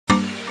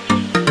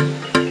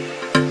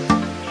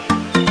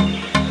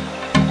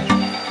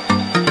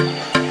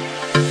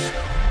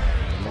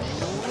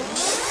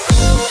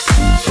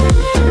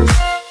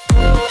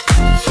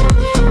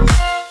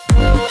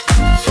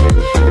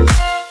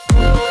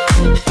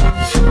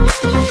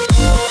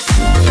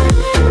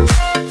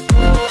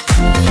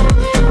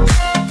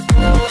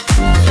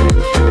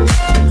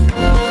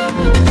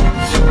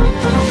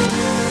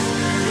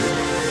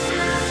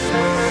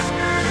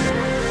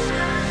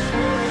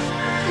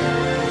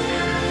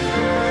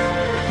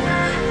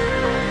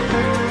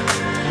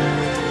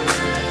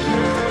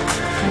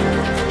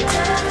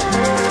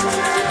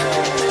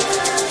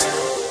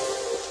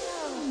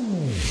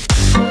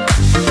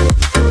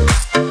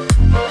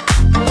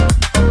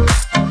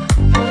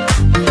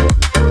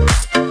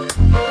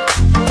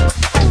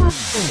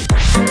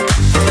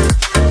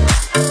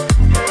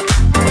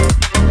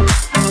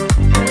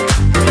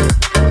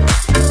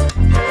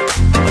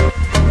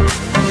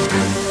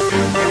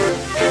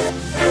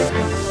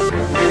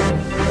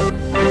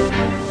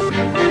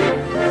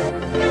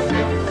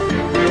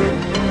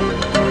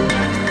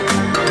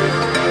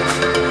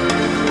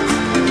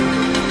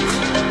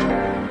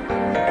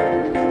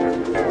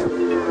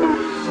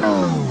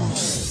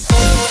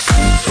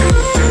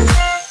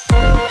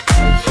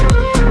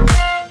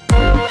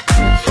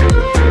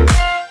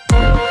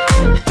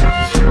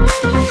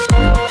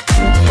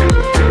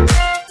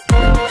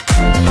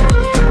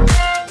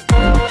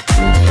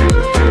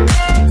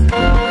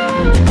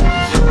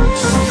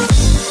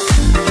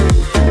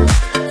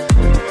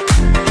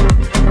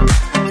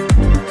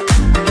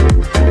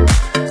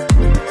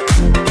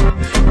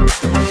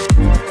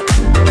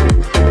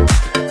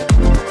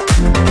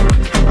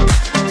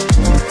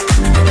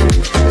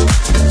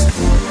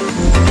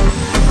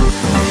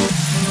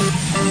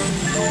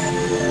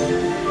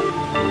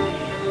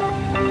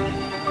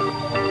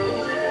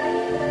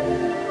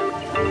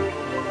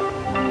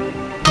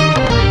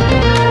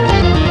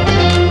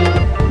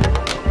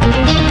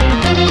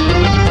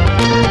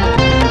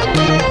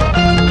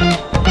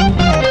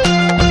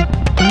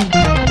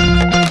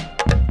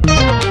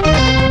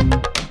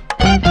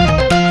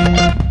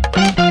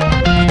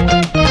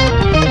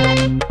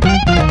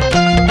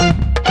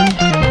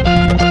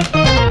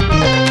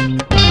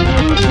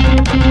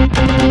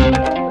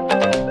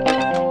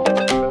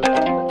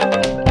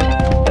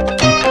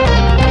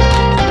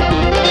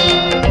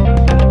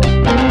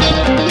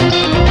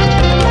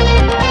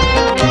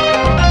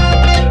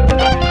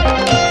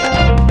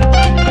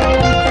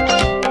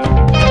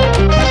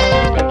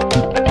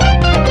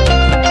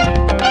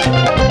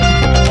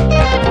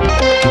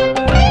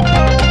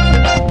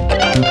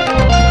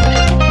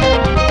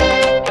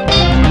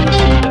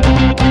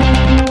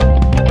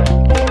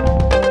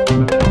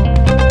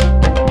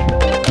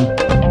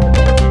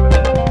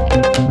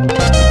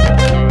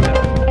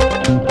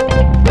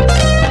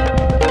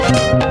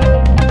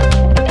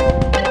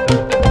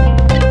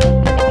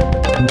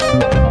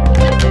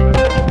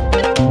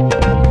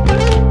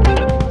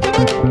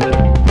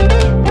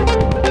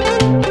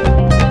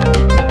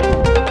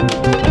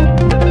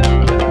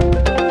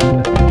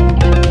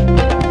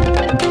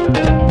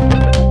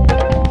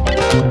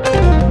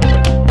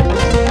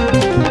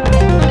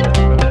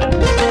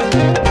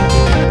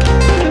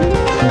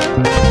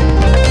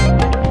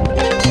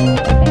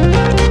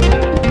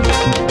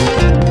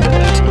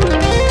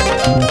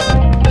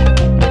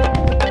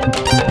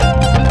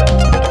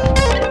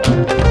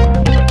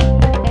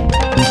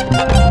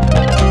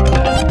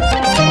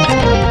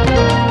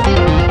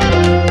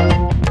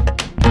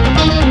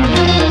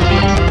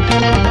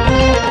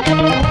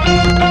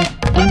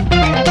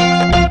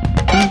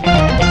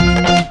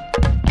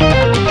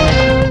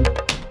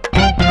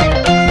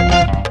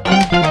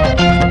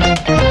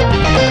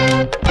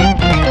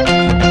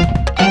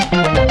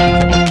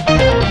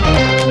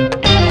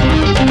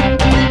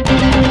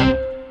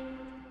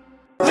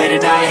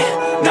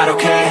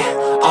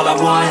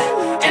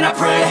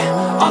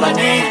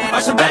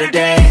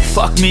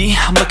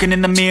I'm looking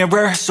in the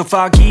mirror, so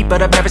foggy,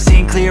 but I've never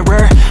seen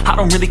clearer. I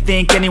don't really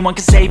think anyone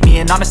can save me,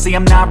 and honestly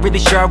I'm not really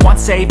sure I want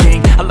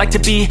saving. I like to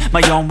be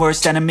my own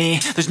worst enemy.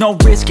 There's no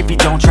risk if you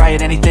don't try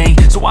at anything,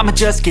 so I'ma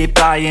just keep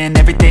buying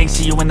everything.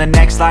 See you in the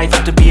next life,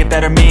 have to be a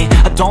better me.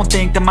 I don't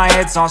think that my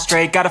head's on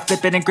straight, gotta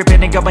flip it and grip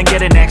it and go and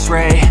get an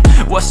x-ray.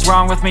 What's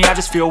wrong with me? I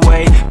just feel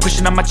weight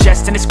pushing on my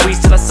chest and it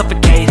squeezes till I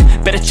suffocate.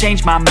 Better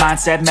change my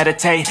mindset,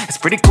 meditate. It's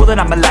pretty cool that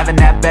I'm alive and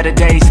have better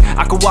days.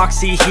 I could walk,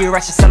 see, hear, I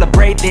should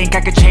celebrate. Think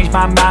I could change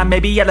my mind,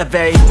 maybe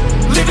elevate.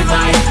 Living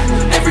life,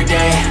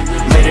 everyday,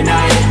 late at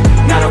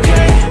night, not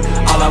okay.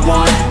 All I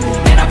want,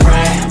 and I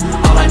pray,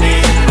 all I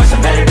need are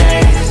some better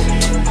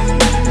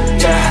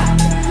days.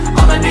 Yeah,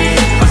 all I need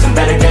are some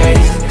better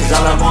days. Cause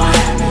all I want,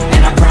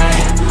 and I pray,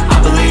 I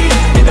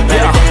believe in the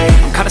better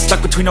days. I'm kinda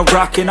stuck between a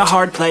rock and a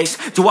hard place.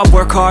 Do I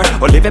work hard,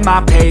 or live at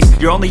my pace?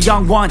 You're only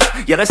young once,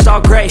 yeah that's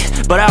all great,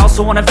 but I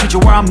also want a future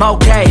where I'm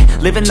okay.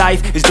 Living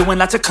life is doing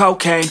lots of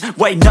cocaine.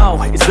 Wait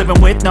no, it's living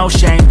with no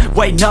shame.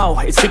 Wait no,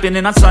 it's sleeping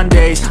in on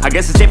Sundays. I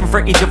guess it's different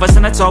for each of us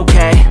and that's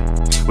okay.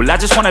 Well I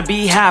just wanna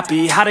be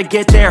happy, how to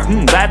get there?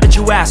 Glad that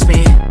you asked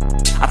me.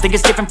 I think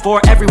it's different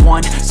for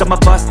everyone. Some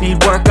of us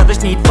need work,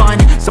 others need fun.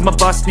 Some of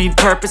us need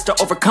purpose to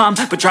overcome.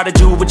 But try to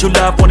do what you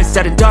love when it's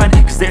said and done.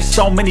 Cause there's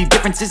so many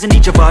differences in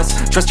each of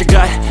us. Trust your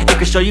gut, it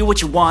can show you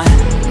what you want.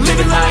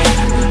 Living life,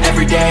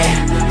 everyday,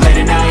 late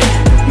at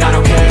night, not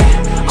okay.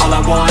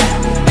 all I want,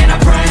 and I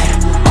pray,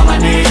 all I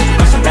need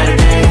are some better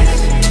days.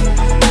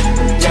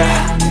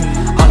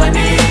 Yeah, all I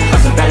need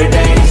are some better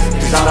days.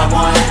 Cause all I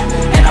want,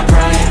 and I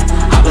pray,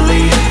 I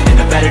believe in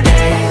the better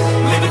days.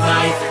 Living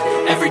life,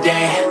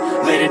 everyday,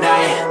 late at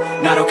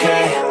night, not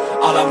okay.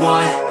 All I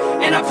want,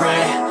 and I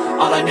pray,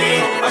 all I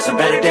need are some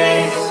better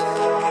days.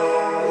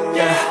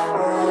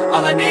 Yeah,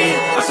 all I need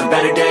are some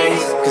better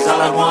days. Cause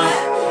all I want,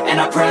 and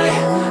I pray,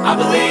 I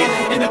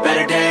believe in the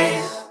better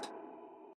days.